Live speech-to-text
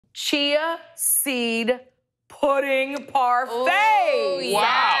chia seed pudding parfait. Oh, yes.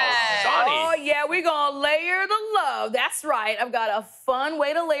 Wow, Sonny. Oh, yeah, we're gonna layer the love. That's right. I've got a fun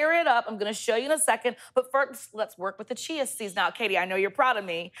way to layer it up. I'm gonna show you in a second. But first, let's work with the chia seeds. Now, Katie, I know you're proud of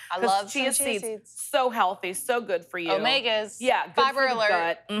me. I love chia some chia seeds. So healthy, so good for you. Omegas. Yeah, good Fiber for the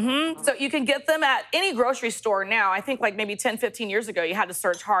alert. gut. So you can get them at any grocery store now. I think like maybe 10, 15 years ago, you had to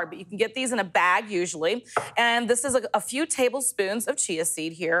search hard, but you can get these in a bag usually. And this is a few tablespoons of chia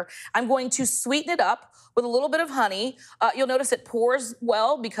seed here. I'm going to sweeten it up with a little bit of honey. You'll notice it pours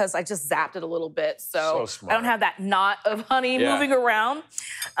well because I just zapped it a little bit. So smart. I don't have that knot of honey moving around.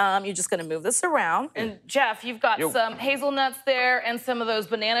 You're just gonna move this around. And Jeff, you've got some hazelnuts there and some of those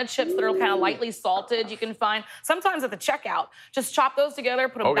banana chips that are kind of lightly salted you can find sometimes at the checkout. Just chop those together,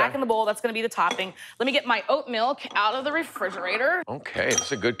 put them back in the bowl. That's gonna be the topping. Let me get my oat milk out of the refrigerator. Okay,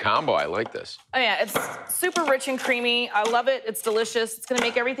 it's a good combo. I like this. Oh yeah, it's super rich and creamy. I love it, it's delicious. It's gonna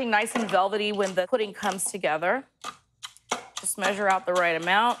make everything nice and velvety when the pudding comes together. Just measure out the right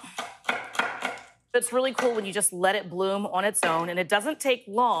amount. It's really cool when you just let it bloom on its own, and it doesn't take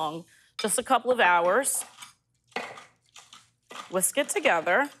long, just a couple of hours. Whisk it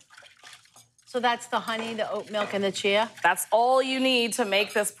together. So that's the honey, the oat milk, and the chia? That's all you need to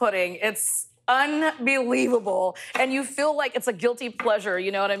make this pudding. It's unbelievable, and you feel like it's a guilty pleasure,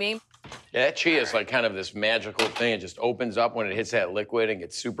 you know what I mean? Yeah, that chia is like kind of this magical thing. It just opens up when it hits that liquid and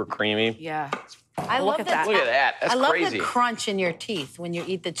gets super creamy. Yeah. I love that. Look at that. That's crazy. I love the crunch in your teeth when you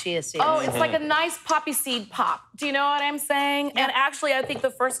eat the chia seeds. Oh, it's like a nice poppy seed pop. Do you know what I'm saying? Yeah. And actually, I think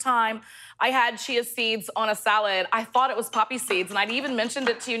the first time I had chia seeds on a salad, I thought it was poppy seeds, and I'd even mentioned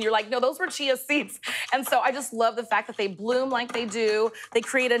it to you, and you're like, no, those were chia seeds. And so I just love the fact that they bloom like they do. They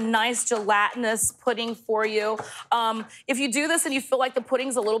create a nice gelatinous pudding for you. If you do this and you feel like the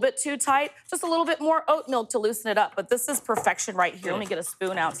pudding's a little bit too tight, just a little bit more oat milk to loosen it up. But this is perfection right here. Let me get a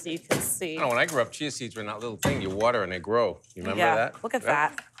spoon out so you can see. When I grew up, chia seeds were in that little thing you water and they grow. You remember that? Look at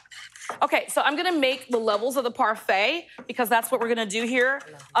that. Okay, so I'm gonna make the levels of the parfait because that's what we're gonna do here.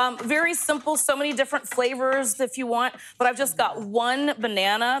 Very simple, so many different flavors if you want, but I've just got one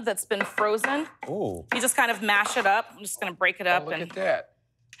banana that's been frozen. Ooh. You just kind of mash it up. I'm just gonna break it up Look and at that.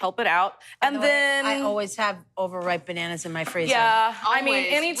 help it out. And then I always have overripe bananas in my freezer. yeah, I mean,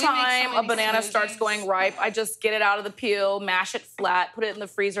 Always. We make so anytime a many banana starts smoothies. going ripe, I just get it out of the peel, mash it flat, put it in the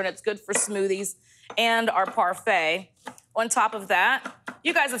freezer, and it's good for smoothies and our parfait. On top of that,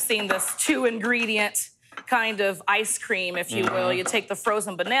 you guys have seen this 2-ingredient kind of ice cream, if you will. You take the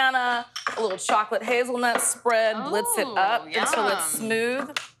frozen banana, a little chocolate hazelnut spread, blitz it up until it's smooth.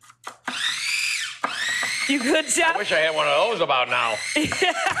 You good, Jeff? I wish I had one of those about now. It's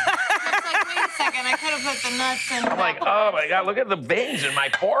like, wait a second, I could have put the nuts in. I'm like, oh my God, look at the veins in my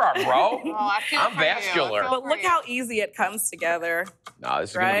forearm, bro. Oh, I feel I'm for you. I vascular. feel But for look you. how easy it comes together. No,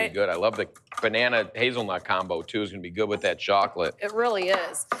 this is gonna be Right? good. I love the banana hazelnut combo too. It's gonna be good with that chocolate. It really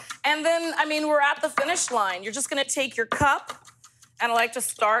is. And then, I mean, we're at the finish line. You're just gonna take your cup, and I like to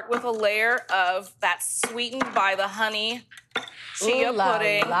start with a layer of that sweetened by the honey chia Ooh la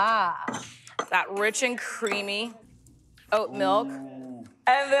pudding, la. that rich and creamy oat milk.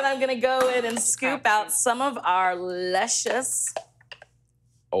 And then I'm gonna go in and scoop out some of our luscious,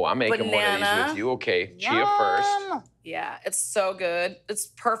 Oh, I'm making one of Banana. these with you. Okay, chia first. yeah, it's so good. It's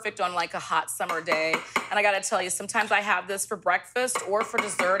perfect on like a hot summer day. And I gotta tell you, sometimes I have this for breakfast or for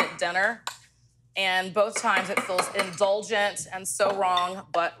dessert at dinner. And both times it feels indulgent and so wrong,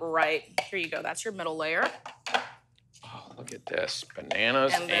 but right. Here you go, that's your middle layer. Oh, look at this.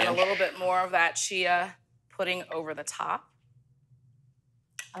 Bananas And then a little bit more of that chia pudding over the top.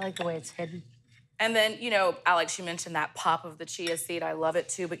 I like the way it's hidden. And then, you know, Alex, you mentioned that pop of the chia seed. I love it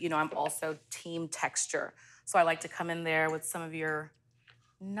too, but you know, I'm also team texture. So I like to come in there with some of your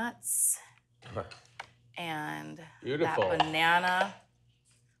nuts and Beautiful. that banana.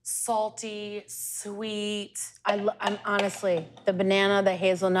 Salty, sweet. I'm honestly, the banana, the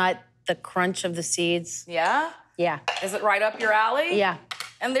hazelnut, the crunch of the seeds. Yeah? Yeah, Is it right up your alley? yeah.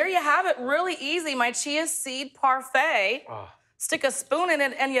 And there you have it, really easy, my chia seed parfait. Stick a spoon in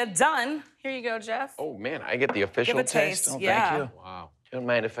it and you're done. Here you go, Jeff. Oh man, I get the official Give a taste, Oh, yeah. Thank you. Wow. Don't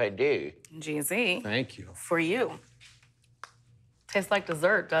mind if I do. GZ, Thank you. for you. Tastes like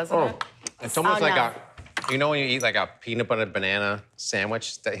dessert, doesn't it? It's almost Oh, like no. you know when you eat like a peanut butter banana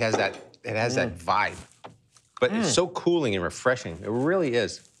sandwich that has that, it has that vibe. But it's so cooling and refreshing. It really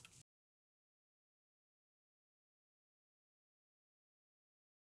is.